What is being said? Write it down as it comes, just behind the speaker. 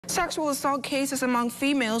Sexual assault cases among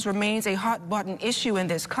females remains a hot-button issue in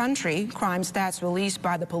this country. Crime stats released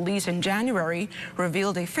by the police in January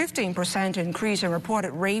revealed a 15% increase in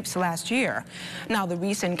reported rapes last year. Now, the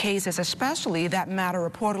recent cases, especially that matter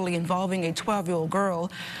reportedly involving a 12-year-old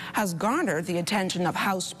girl, has garnered the attention of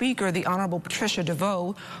House Speaker the Honorable Patricia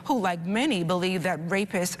Deveaux, who, like many, believe that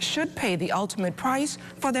rapists should pay the ultimate price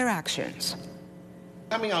for their actions.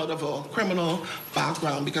 Coming out of a criminal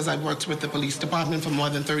background, because I've worked with the police department for more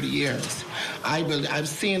than 30 years, I've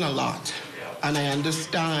seen a lot. And I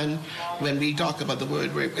understand when we talk about the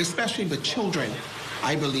word rape, especially with children,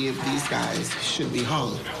 I believe these guys should be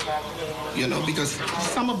hung. You know, because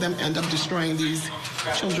some of them end up destroying these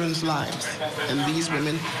children's lives. And these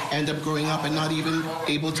women end up growing up and not even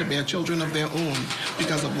able to bear children of their own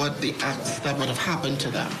because of what the acts that would have happened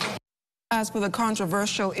to them. As for the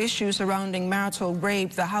controversial issue surrounding marital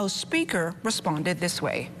rape, the House Speaker responded this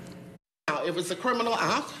way. Now, if it's a criminal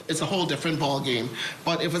act, it's a whole different ballgame.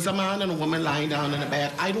 But if it's a man and a woman lying down in a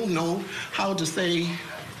bed, I don't know how to say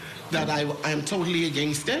that I'm totally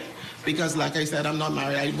against it, because like I said, I'm not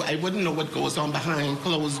married. I wouldn't know what goes on behind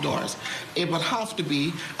closed doors. It would have to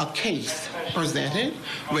be a case presented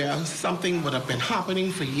where something would have been happening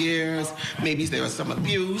for years. Maybe there was some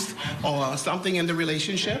abuse or something in the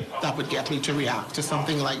relationship that would get me to react to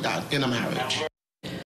something like that in a marriage.